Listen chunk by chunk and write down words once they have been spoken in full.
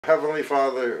Heavenly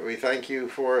Father, we thank you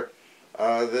for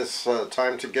this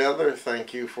time together.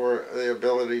 Thank you for the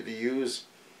ability to use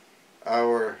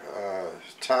our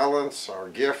talents, our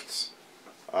gifts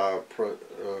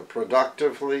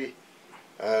productively,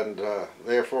 and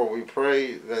therefore we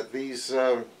pray that these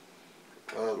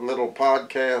little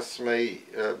podcasts may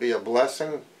be a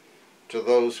blessing to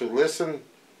those who listen.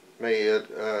 May it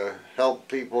help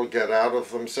people get out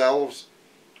of themselves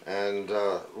and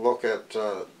look at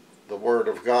the Word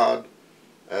of God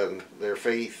and their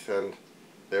faith and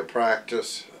their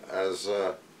practice as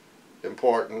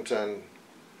important, and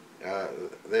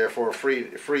therefore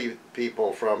free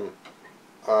people from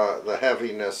the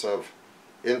heaviness of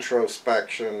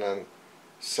introspection and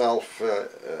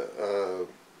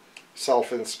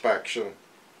self-inspection.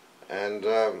 And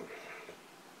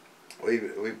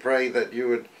we pray that you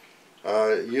would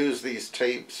use these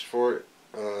tapes for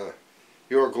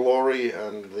your glory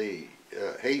and the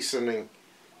hastening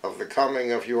of the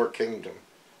coming of your kingdom.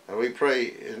 And we pray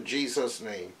in Jesus'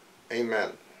 name.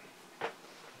 Amen.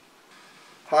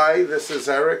 Hi, this is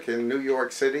Eric in New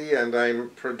York City, and I'm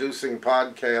producing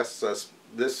podcasts.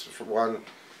 This one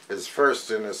is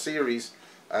first in a series.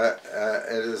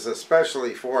 It is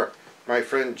especially for my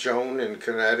friend Joan in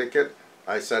Connecticut.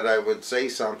 I said I would say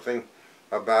something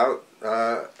about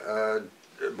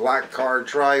black car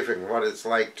driving, what it's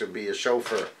like to be a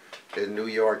chauffeur in New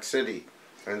York City.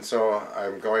 And so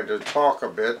I'm going to talk a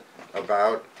bit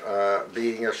about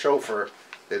being a chauffeur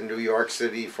in New York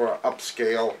City for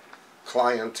upscale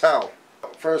clientele.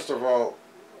 First of all,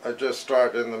 I just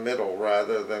start in the middle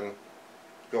rather than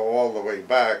go all the way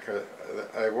back.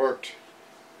 I worked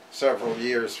several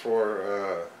years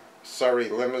for Surrey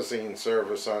limousine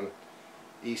service on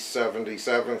East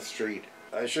 77th Street.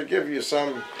 I should give you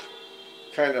some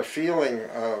kind of feeling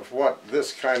of what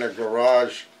this kind of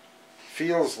garage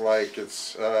feels like.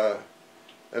 It's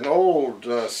an old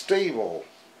stable.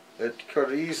 It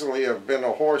could easily have been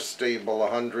a horse stable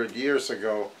 100 years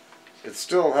ago. It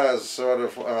still has sort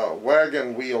of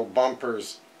wagon wheel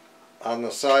bumpers on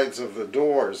the sides of the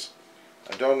doors.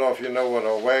 I don't know if you know what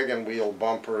a wagon wheel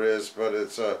bumper is, but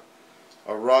it's a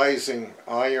rising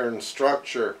iron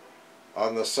structure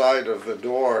on the side of the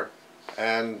door,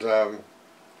 and the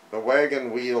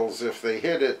wagon wheels, if they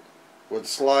hit it, would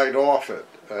slide off it,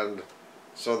 and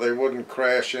so they wouldn't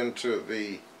crash into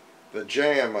the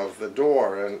jamb of the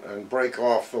door and break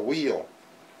off the wheel.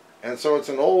 And so it's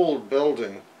an old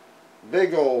building,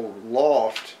 big old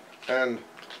loft, and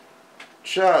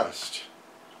just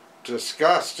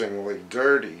disgustingly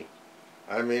dirty.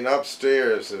 I mean,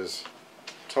 upstairs is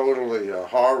totally a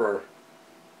horror,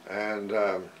 and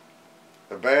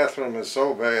the bathroom is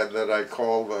so bad that I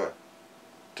called the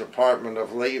Department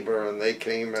of Labor, and they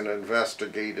came and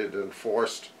investigated and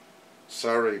forced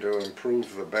Surrey to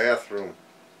improve the bathroom.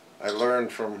 I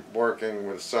learned from working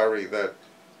with Surrey that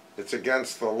it's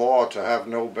against the law to have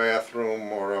no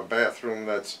bathroom, or a bathroom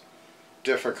that's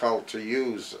difficult to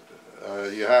use.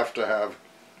 You have to have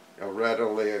a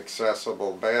readily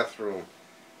accessible bathroom.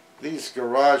 These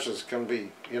garages can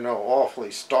be,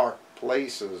 awfully stark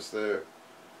places. They're,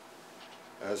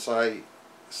 as I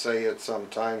say it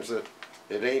sometimes, it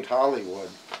ain't Hollywood.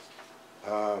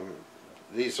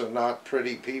 These are not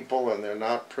pretty people, and they're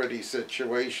not pretty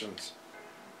situations.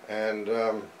 And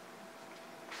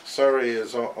Surrey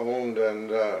is owned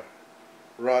and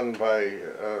run by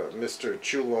Mr.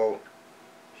 Chulo.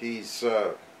 He's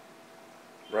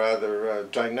rather a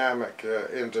dynamic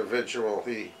individual.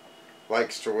 He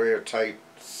likes to wear tight,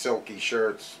 silky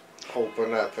shirts,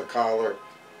 open at the collar,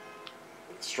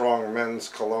 strong men's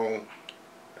cologne,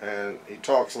 and he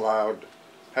talks loud,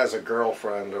 has a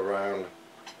girlfriend around,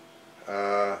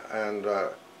 and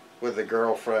with the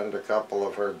girlfriend, a couple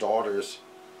of her daughters.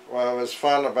 What was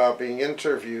fun about being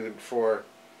interviewed for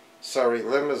Surrey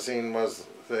Limousine was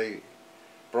they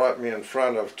brought me in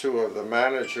front of two of the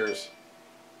managers,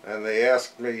 and they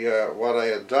asked me what I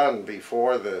had done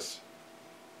before this,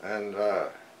 and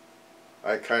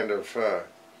I kind of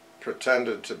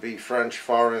pretended to be French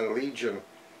Foreign Legion.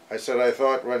 I said, I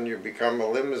thought when you become a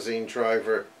limousine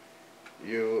driver,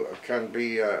 you can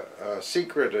be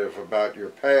secretive about your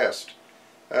past.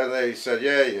 And they said,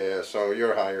 yeah, so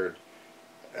you're hired.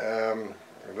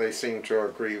 They seemed to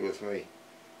agree with me.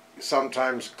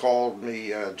 Sometimes called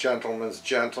me gentleman's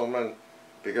gentleman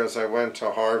because I went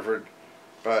to Harvard,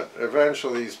 but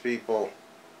eventually these people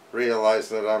realize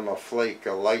that I'm a flake,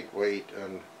 a lightweight,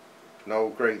 and no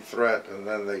great threat, and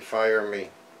then they fire me.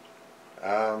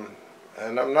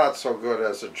 And I'm not so good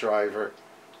as a driver,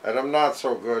 and I'm not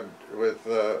so good with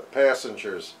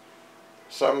passengers.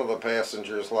 Some of the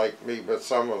passengers like me, but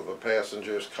some of the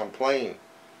passengers complain.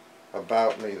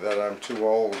 about me that I'm too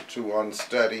old, too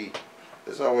unsteady.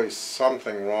 There's always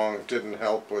something wrong. Didn't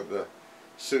help with the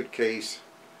suitcase.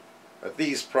 At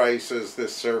these prices,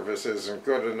 this service isn't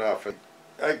good enough.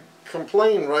 I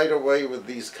complain right away with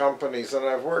these companies, and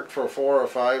I've worked for 4 or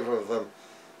 5 of them,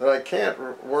 that I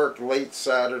can't work late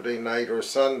Saturday night or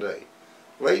Sunday.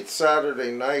 Late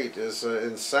Saturday night is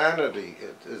insanity.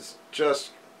 It is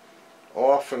just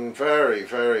often very,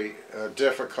 very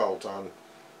difficult on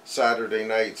Saturday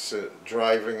nights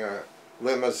driving a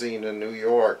limousine in New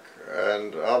York.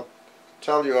 And I'll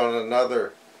tell you on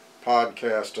another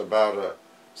podcast about a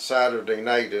Saturday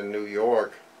night in New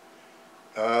York.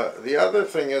 The other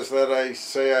thing is that I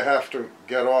say I have to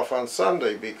get off on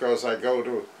Sunday because I go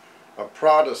to a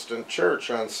Protestant church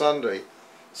on Sunday.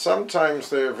 Sometimes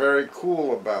they're very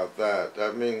cool about that.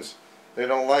 That means they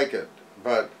don't like it.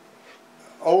 But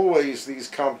always these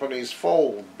companies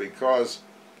fold because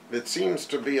it seems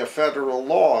to be a federal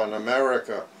law in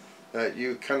America that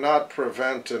you cannot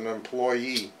prevent an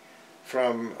employee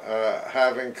from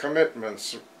having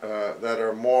commitments that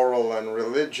are moral and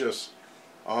religious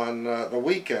on the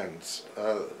weekends,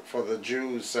 for the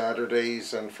Jews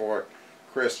Saturdays and for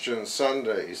Christians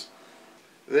Sundays.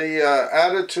 The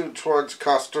attitude towards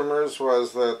customers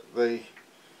was that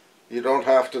you don't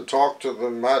have to talk to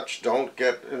them much, don't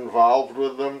get involved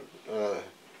with them,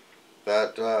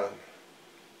 that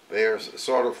they are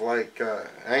sort of like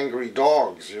angry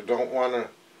dogs. You don't want to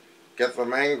get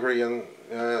them angry and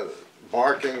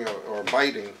barking or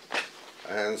biting.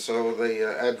 And so they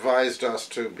advised us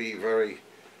to be very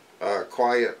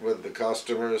quiet with the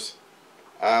customers.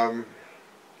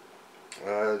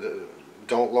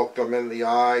 Don't look them in the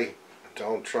eye.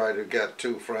 Don't try to get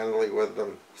too friendly with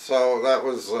them. So that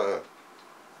was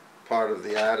part of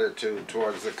the attitude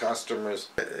towards the customers.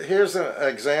 Here's an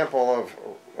example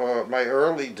of my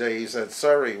early days at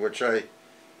Surrey, which I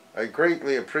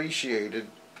greatly appreciated.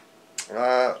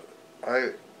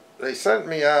 They sent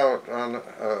me out on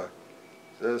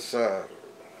this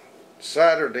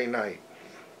Saturday night,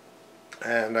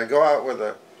 and I go out with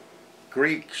a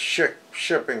Greek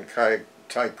shipping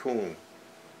tycoon,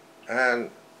 and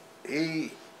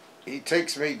he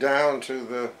takes me down to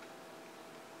the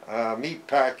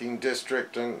meatpacking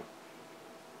district, and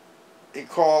he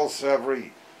calls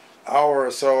every hour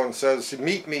or so and says,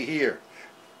 "Meet me here,"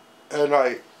 and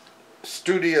I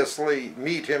studiously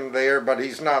meet him there, but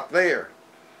he's not there.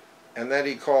 And then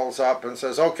he calls up and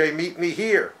says, "Okay, meet me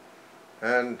here."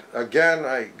 And again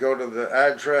I go to the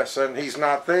address and he's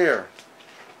not there.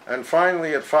 And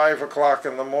finally at 5 o'clock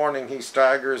in the morning he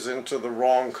staggers into the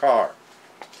wrong car.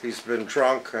 He's been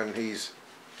drunk and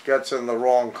gets in the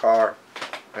wrong car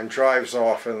and drives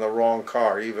off in the wrong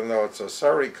car, even though it's a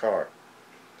Surrey car.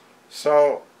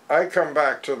 So I come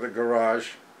back to the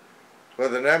garage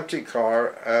with an empty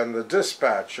car, and the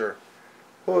dispatcher,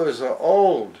 who is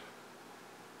old,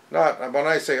 when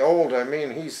I say old, I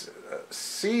mean he's a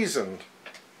seasoned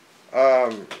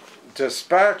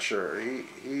dispatcher.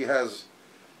 He has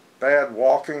bad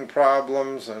walking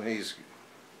problems, and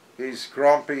he's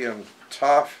grumpy and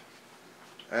tough.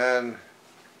 And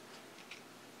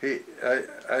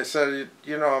I said,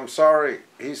 "You know, I'm sorry."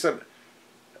 He said,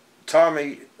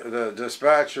 "Tommy," the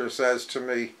dispatcher says to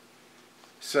me,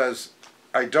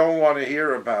 "I don't want to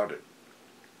hear about it.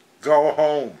 Go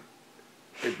home.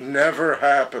 It never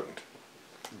happened.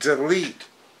 Delete."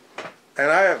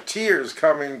 And I have tears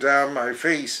coming down my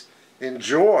face in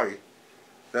joy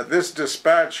that this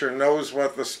dispatcher knows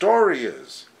what the story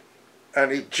is.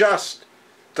 And he just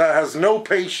has no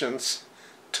patience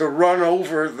to run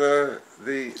over the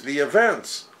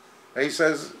events. And he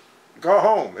says, "Go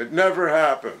home. It never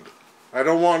happened. I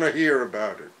don't want to hear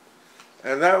about it."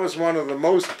 And that was one of the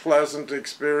most pleasant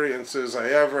experiences I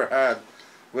ever had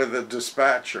with a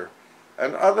dispatcher.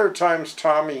 And other times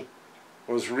Tommy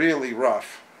was really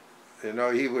rough. You know,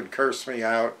 he would curse me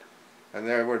out, and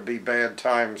there would be bad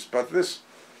times. But this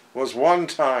was one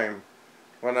time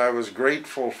when I was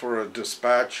grateful for a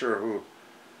dispatcher who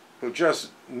just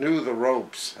knew the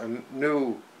ropes and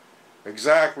knew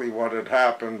exactly what had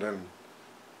happened and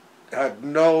had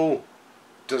no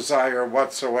desire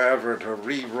whatsoever to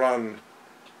rerun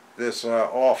this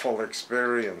awful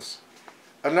experience.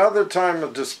 Another time a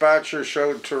dispatcher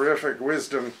showed terrific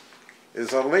wisdom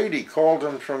is a lady called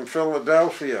him from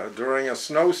Philadelphia during a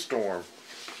snowstorm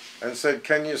and said,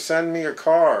 "Can you send me a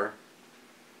car?"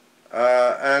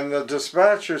 And the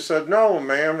dispatcher said, "No,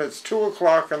 ma'am, it's 2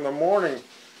 o'clock in the morning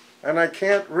and I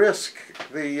can't risk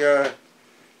the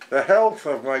health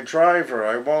of my driver.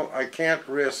 I can't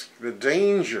risk the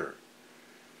danger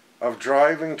of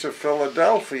driving to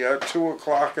Philadelphia at 2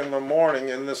 o'clock in the morning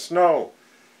in the snow."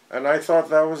 And I thought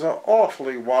that was an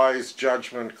awfully wise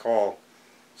judgment call.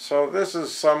 So this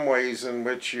is some ways in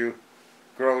which you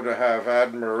grow to have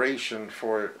admiration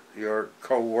for your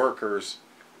co-workers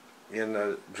in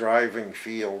the driving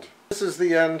field. This is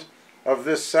the end of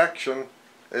this section.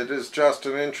 It is just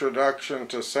an introduction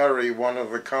to Surrey, one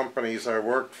of the companies I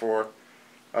worked for,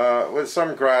 with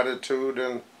some gratitude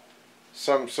and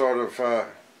some sort of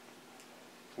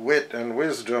wit and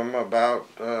wisdom about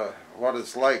what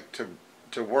it's like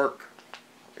to work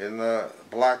in the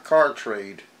black car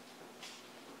trade.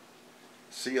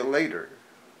 See you later.